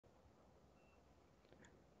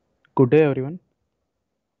Good day, everyone.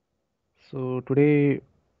 So today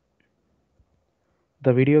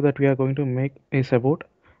the video that we are going to make is about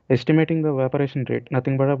estimating the evaporation rate,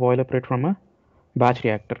 nothing but a boil-up rate from a batch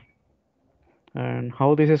reactor, and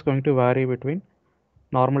how this is going to vary between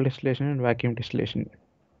normal distillation and vacuum distillation.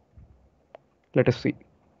 Let us see.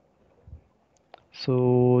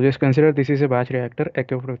 So just consider this is a batch reactor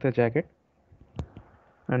equipped with a jacket,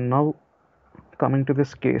 and now coming to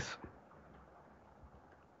this case.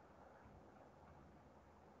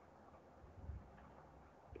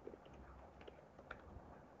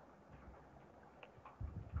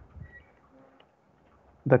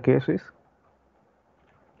 The case is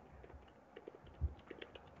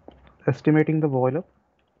estimating the boil-up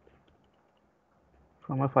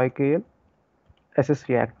from a 5 kL SS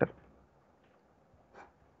reactor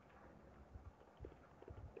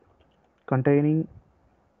containing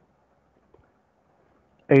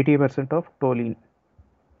 80% of toluene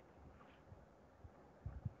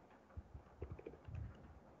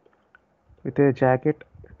with a jacket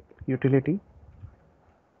utility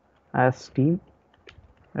as steam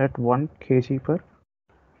at 1 kg per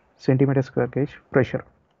centimeter square gauge pressure.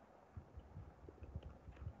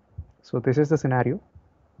 So this is the scenario.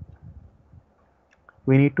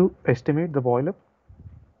 We need to estimate the boil-up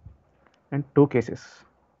in two cases.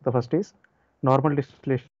 The first is normal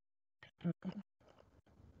distillation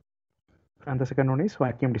and the second one is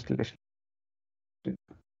vacuum distillation.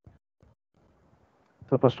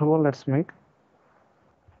 So first of all, let's make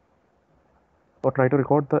or try to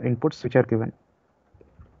record the inputs which are given.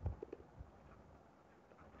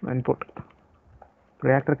 Input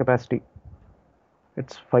reactor capacity,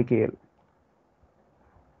 it's 5 kL.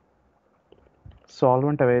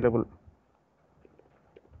 Solvent available,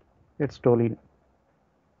 it's toluene.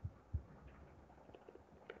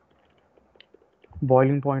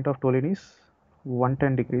 Boiling point of toluene is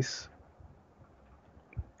 110 degrees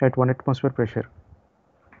at 1 atmosphere pressure.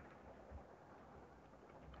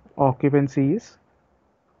 Occupancy is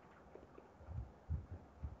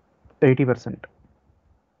 80%.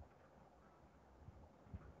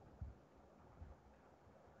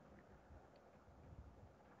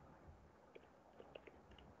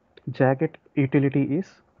 Jacket utility is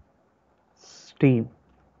steam.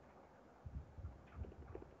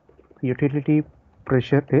 Utility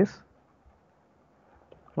pressure is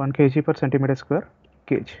 1 kg per centimeter square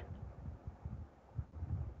gauge.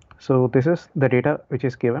 So this is the data which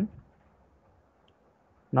is given.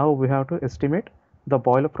 Now we have to estimate the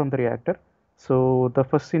boil-up from the reactor. So the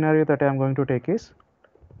first scenario that I am going to take is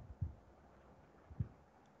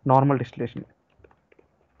normal distillation.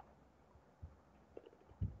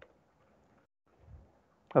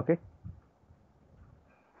 Okay.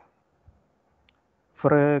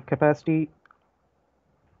 For a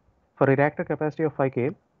reactor capacity of 5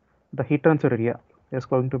 kL, the heat transfer area is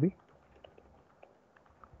going to be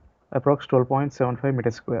approx 12.75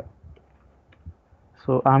 meters square.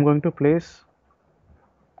 So I'm going to place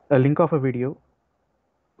a link of a video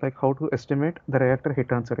like how to estimate the reactor heat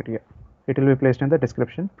transfer area. It will be placed in the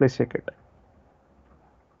description. Please check it.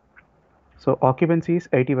 So occupancy is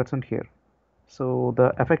 80% here. So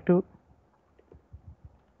the effective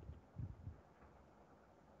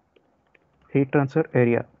heat transfer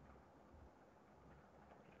area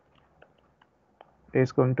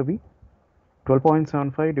is going to be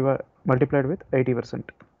 12.75 multiplied with 80%.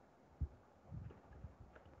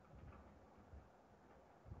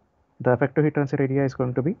 The effective heat transfer area is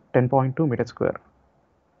going to be 10.2 meters square.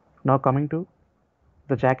 Now coming to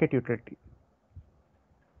the jacket utility.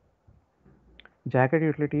 Jacket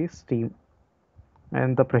utility is steam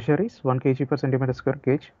and the pressure is 1 kg per centimeter square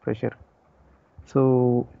gauge pressure.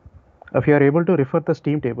 So if you are able to refer the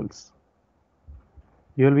steam tables,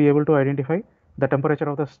 you will be able to identify the temperature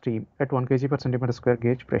of the steam at 1 kg per centimeter square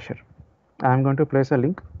gauge pressure. I am going to place a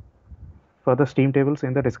link for the steam tables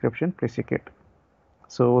in the description. Please check it.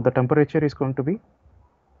 So the temperature is going to be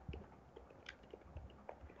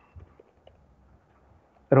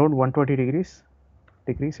around 120 degrees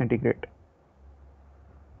centigrade.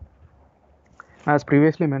 As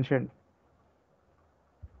previously mentioned,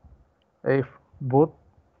 if both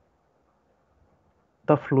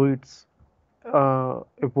the fluids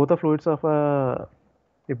if both the fluids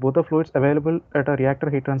available at a reactor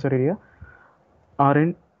heat transfer area are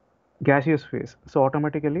in gaseous phase, so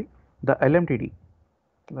automatically the LMTD,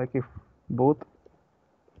 like if both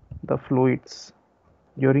the fluids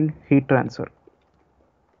during heat transfer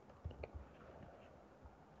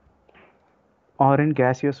are in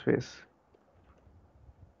gaseous phase,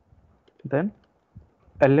 then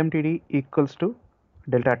LMTD equals to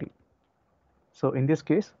delta T. So in this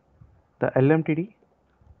case, the LMTD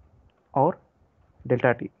or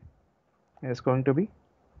delta T is going to be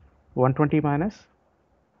 120 minus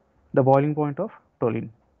the boiling point of toluene,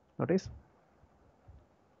 that is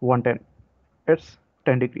 110. It's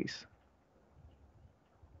 10 degrees.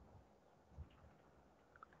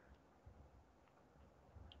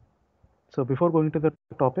 So before going to the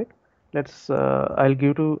topic,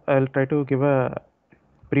 I'll try to give a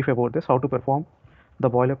brief about this, how to perform the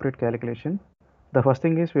boilerplate calculation. The first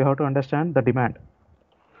thing is we have to understand the demand,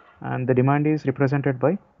 and the demand is represented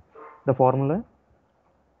by the formula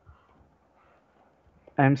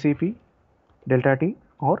mCp delta T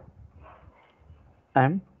or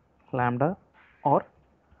m lambda, or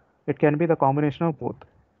it can be the combination of both,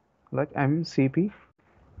 like mCp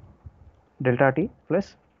delta T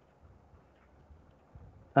plus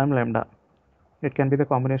m lambda. It can be the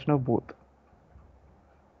combination of both.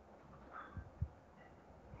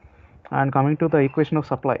 And coming to the equation of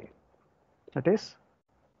supply, that is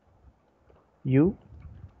U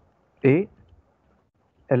A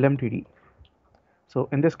LMTD. So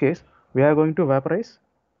in this case, we are going to vaporize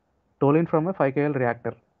toluene from a 5 kL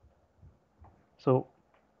reactor. So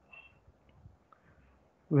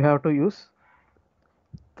we have to use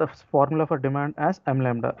the formula for demand as m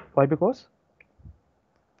lambda. Why? Because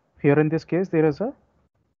here in this case there is a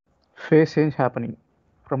phase change happening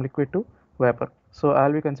from liquid to vapor. So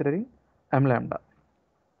I'll be considering m lambda.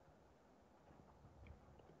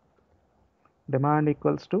 Demand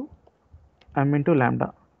equals to m into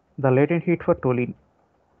lambda. The latent heat for toluene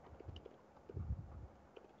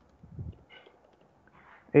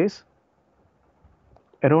is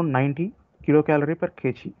around 90 kilocalorie per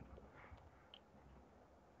kg.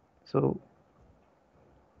 So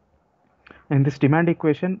in this demand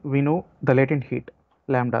equation, we know the latent heat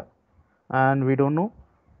lambda, and we don't know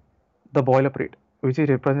the boil-up rate, which is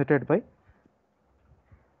represented by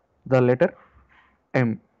the letter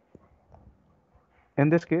m. In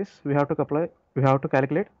this case, we have to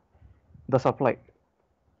calculate the supply.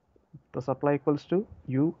 The supply equals to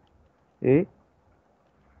U A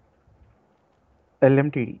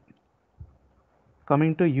LMTD.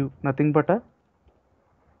 Coming to U, nothing but a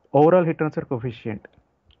overall heat transfer coefficient.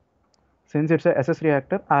 Since it's a SS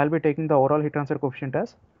reactor, I'll be taking the overall heat transfer coefficient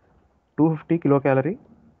as 250 kilocalorie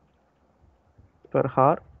per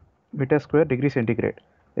hour meter square degree centigrade.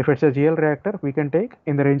 If it's a GL reactor, we can take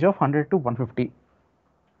in the range of 100 to 150.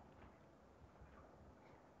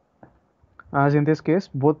 As in this case,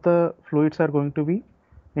 both the fluids are going to be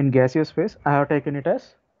in gaseous phase, I have taken it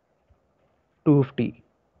as 250.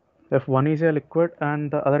 If one is a liquid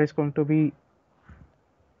and the other is going to be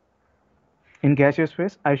in gaseous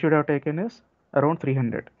phase, I should have taken is around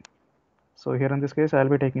 300. So here in this case, I'll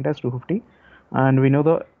be taking it as 250, and we know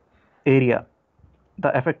the area,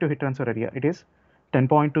 the effective heat transfer area, it is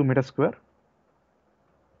 10.2 meters square.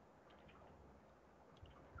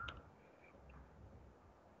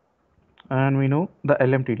 And we know the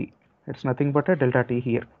LMTD, it's nothing but a delta T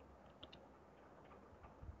here.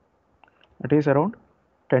 It is around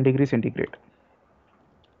 10 degrees centigrade.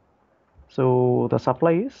 So the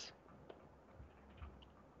supply is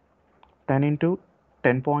 10 into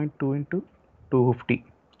 10.2 into 250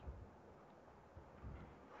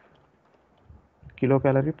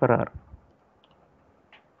 kilocalorie per hour.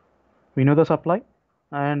 We know the supply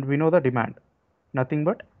and we know the demand, nothing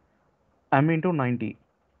but m into 90.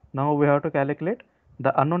 Now we have to calculate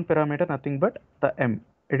the unknown parameter, nothing but the m.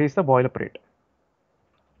 It is the boil-up rate.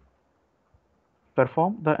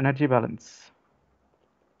 Perform the energy balance.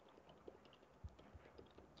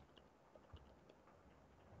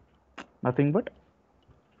 Nothing but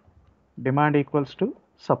demand equals to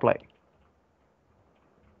supply.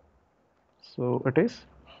 So it is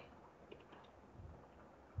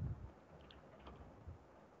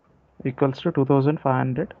equals to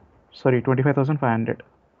 25,500.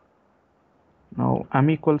 Now m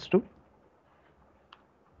equals to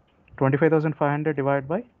 25,500 divided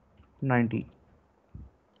by 90.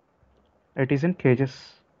 It is in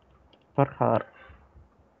kgs per hour.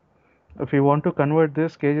 If you want to convert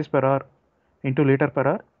this kgs per hour into liter per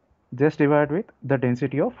hour, just divide with the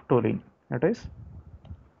density of toluene, that is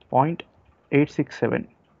 0.867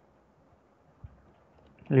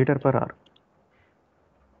 liter per hour.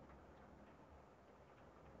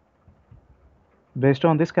 Based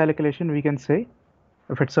on this calculation, we can say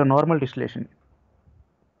if it's a normal distillation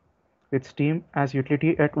with steam as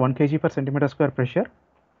utility at 1 kg per centimeter square pressure,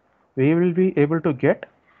 we will be able to get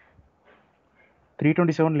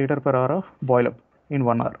 327 liter per hour of boil up in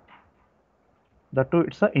 1 hour. That too,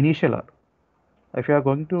 it's the initial hour. If you are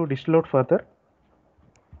going to distill out further,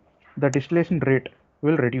 the distillation rate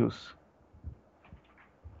will reduce.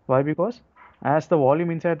 Why? Because As the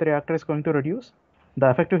volume inside the reactor is going to reduce, the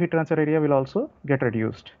effective heat transfer area will also get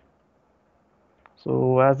reduced.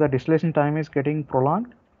 So as the distillation time is getting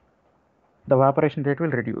prolonged, the evaporation rate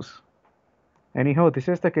will reduce. Anyhow, this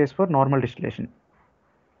is the case for normal distillation.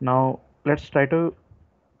 Now let's try to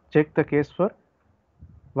check the case for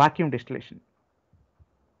vacuum distillation.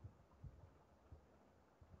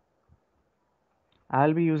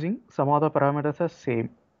 I'll be using some other parameters as same,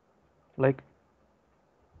 like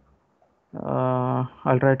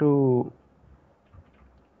I'll try to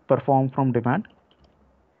perform from demand.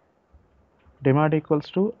 Demand equals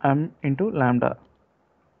to m into lambda.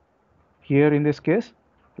 Here in this case,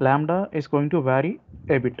 lambda is going to vary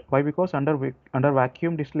a bit. Why? Because under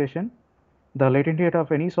vacuum distillation, the latent heat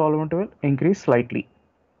of any solvent will increase slightly,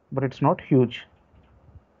 but it's not huge.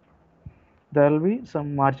 There will be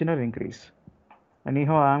some marginal increase.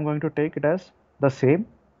 Anyhow, I am going to take it as the same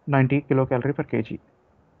 90 kilocalorie per kg.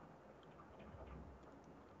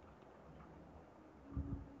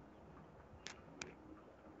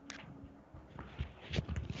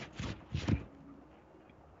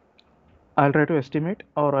 I'll try to estimate,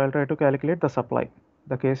 or I'll try to calculate the supply.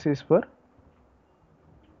 The case is for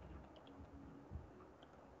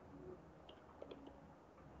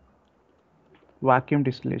vacuum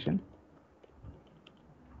distillation.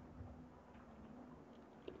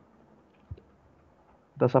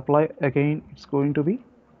 The supply again, it's going to be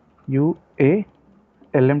UA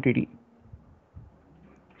LMTD.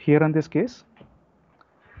 Here in this case,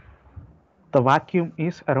 the vacuum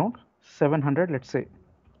is around 700, let's say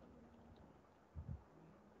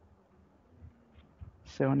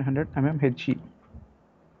 700 mmHg.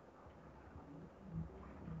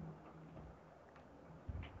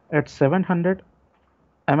 At 700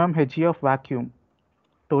 mmHg of vacuum,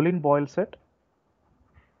 toluene boils at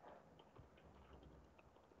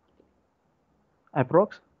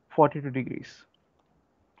approx 42 degrees.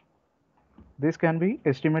 This can be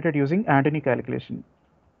estimated using Anthony equation.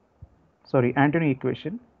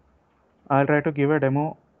 I'll try to give a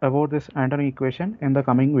demo about this Anthony equation in the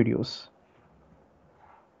coming videos.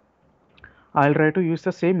 I'll try to use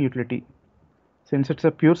the same utility. Since it's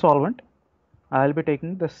a pure solvent, I'll be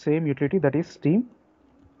taking the same utility, that is steam,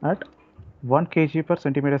 at 1 kg per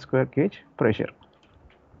centimeter square gauge pressure.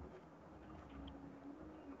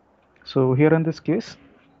 So here in this case,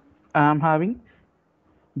 I am having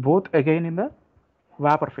both again in the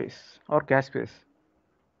vapor phase or gas phase.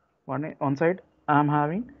 One side I am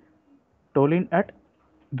having toluene at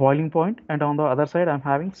boiling point, and on the other side I am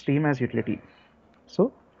having steam as utility.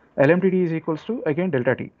 So LMTD is equals to again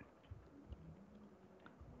delta T.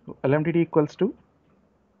 So LMTD equals to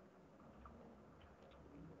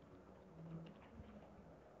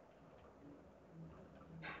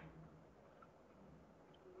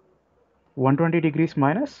 120 degrees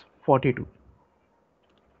minus 42.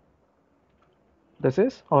 This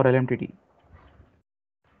is our LMTD.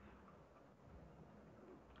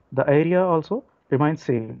 The area also remains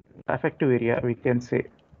same, effective area we can say.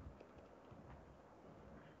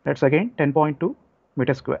 That's again 10.2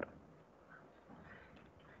 meter square.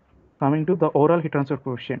 Coming to the overall heat transfer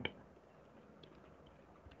coefficient.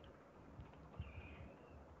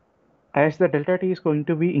 As the delta T is going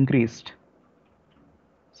to be increased.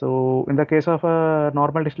 So in the case of a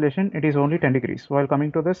normal distillation, it is only 10 degrees. While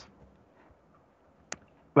coming to this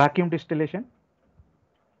vacuum distillation,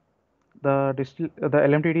 the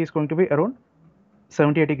LMTD is going to be around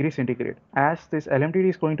 78 degrees centigrade. As this LMTD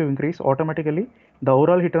is going to increase, automatically the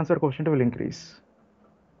overall heat transfer coefficient will increase.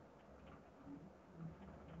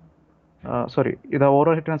 The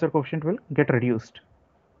overall heat transfer coefficient will get reduced.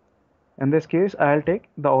 In this case, I'll take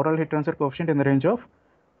the overall heat transfer coefficient in the range of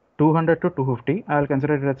 200 to 250. I'll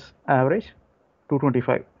consider it as average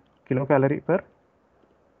 225 kilocalorie per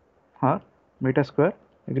hour meter square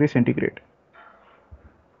degree centigrade.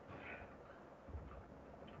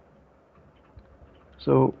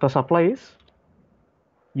 So the supply is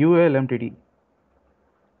UALMTD.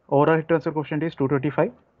 Overall heat transfer coefficient is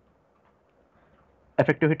 225.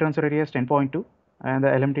 Effective heat transfer area is 10.2 and the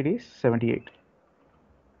LMTD is 78.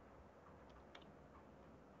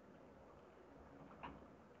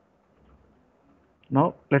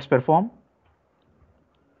 Now let's perform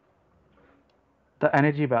the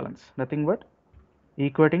energy balance, nothing but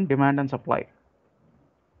equating demand and supply.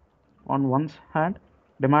 On one hand,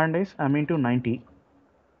 demand is m into 90.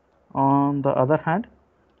 On the other hand,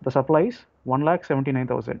 the supply is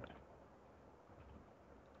 1,79,000.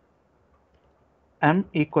 M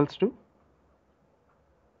equals to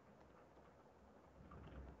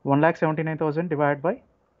 1,79,000 divided by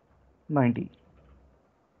 90.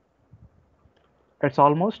 It's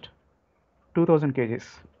almost 2000 kgs.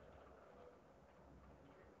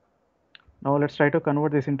 Now let's try to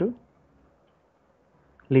convert this into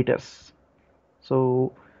liters.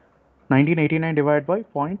 So 1989 divided by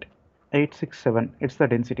 0.867, it's the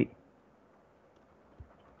density.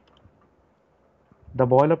 The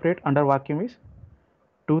boil-up rate under vacuum is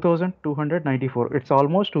 2294. It's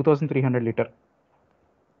almost 2300 liter.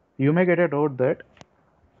 You may get a doubt that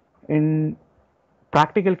in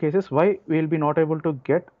practical cases why we will be not able to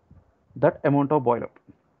get that amount of boil up.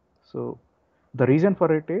 So the reason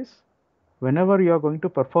for it is whenever you are going to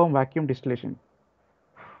perform vacuum distillation,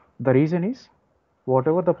 the reason is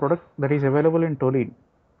whatever the product that is available in toluene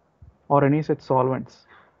or any such solvents,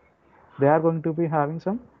 they are going to be having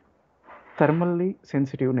some thermally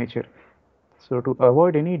sensitive nature. So to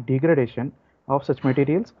avoid any degradation of such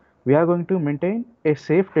materials, we are going to maintain a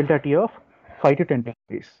safe delta T of 5 to 10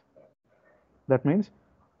 degrees. That means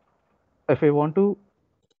if I want to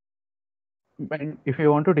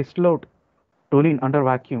distill out toluene under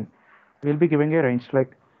vacuum, we'll be giving a range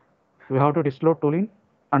like we have to distill out toluene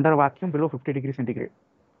under vacuum below 50 degrees centigrade.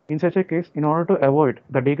 In such a case, in order to avoid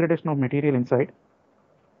the degradation of material inside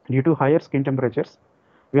due to higher skin temperatures,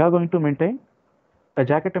 we are going to maintain a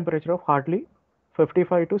jacket temperature of hardly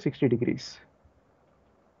 55 to 60 degrees.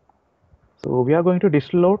 So we are going to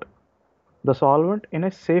distill out the solvent in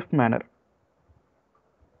a safe manner.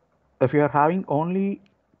 If you are having only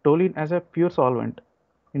toluene as a pure solvent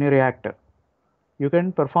in a reactor, you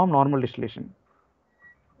can perform normal distillation.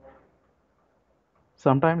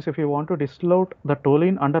 Sometimes if you want to distill out the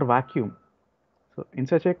toluene under vacuum, so in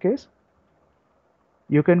such a case,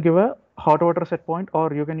 you can give a hot water set point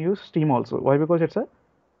or you can use steam also. Why? Because it's a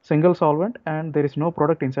single solvent and there is no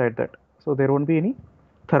product inside that. So there won't be any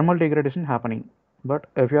thermal degradation happening. But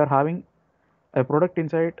if you are having a product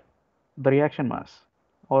inside the reaction mass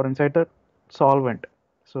or inside the solvent,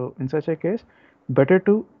 so in such a case, better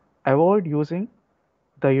to avoid using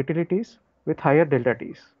the utilities with higher delta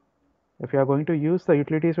T's. If you are going to use the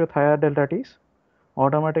utilities with higher delta T's,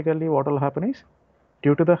 automatically what will happen is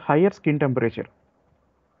due to the higher skin temperature,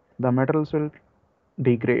 the metals will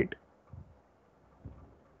degrade.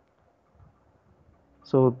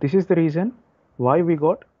 So this is the reason why we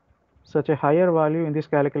got such a higher value in this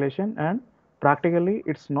calculation, and practically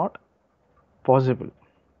it's not possible.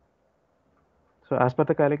 So as per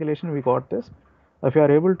the calculation we got this. If you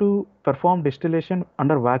are able to perform distillation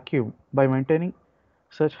under vacuum by maintaining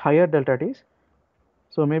such higher delta T's,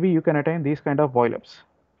 so maybe you can attain these kind of boil ups.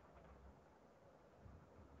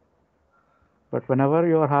 But whenever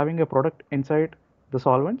you are having a product inside the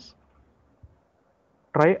solvents,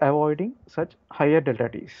 try avoiding such higher delta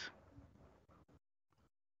T's.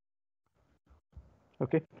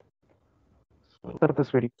 Okay, so that's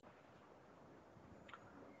this video.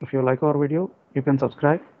 If you like our video, you can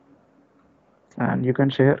subscribe and you can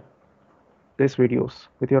share these videos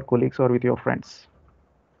with your colleagues or with your friends.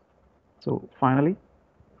 So finally,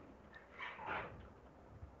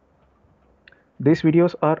 these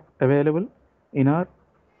videos are available in our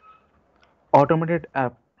automated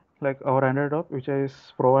app like our Android app, which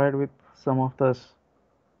is provided with some of the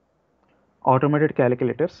automated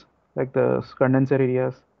calculators like the condenser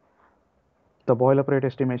areas, the boiler rate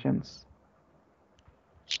estimations,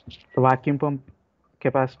 the vacuum pump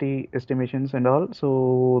capacity estimations and all.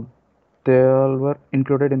 So they all were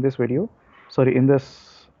included in this video, sorry, in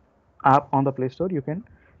this app on the Play Store. You can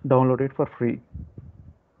download it for free.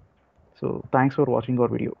 So thanks for watching our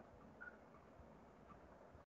video.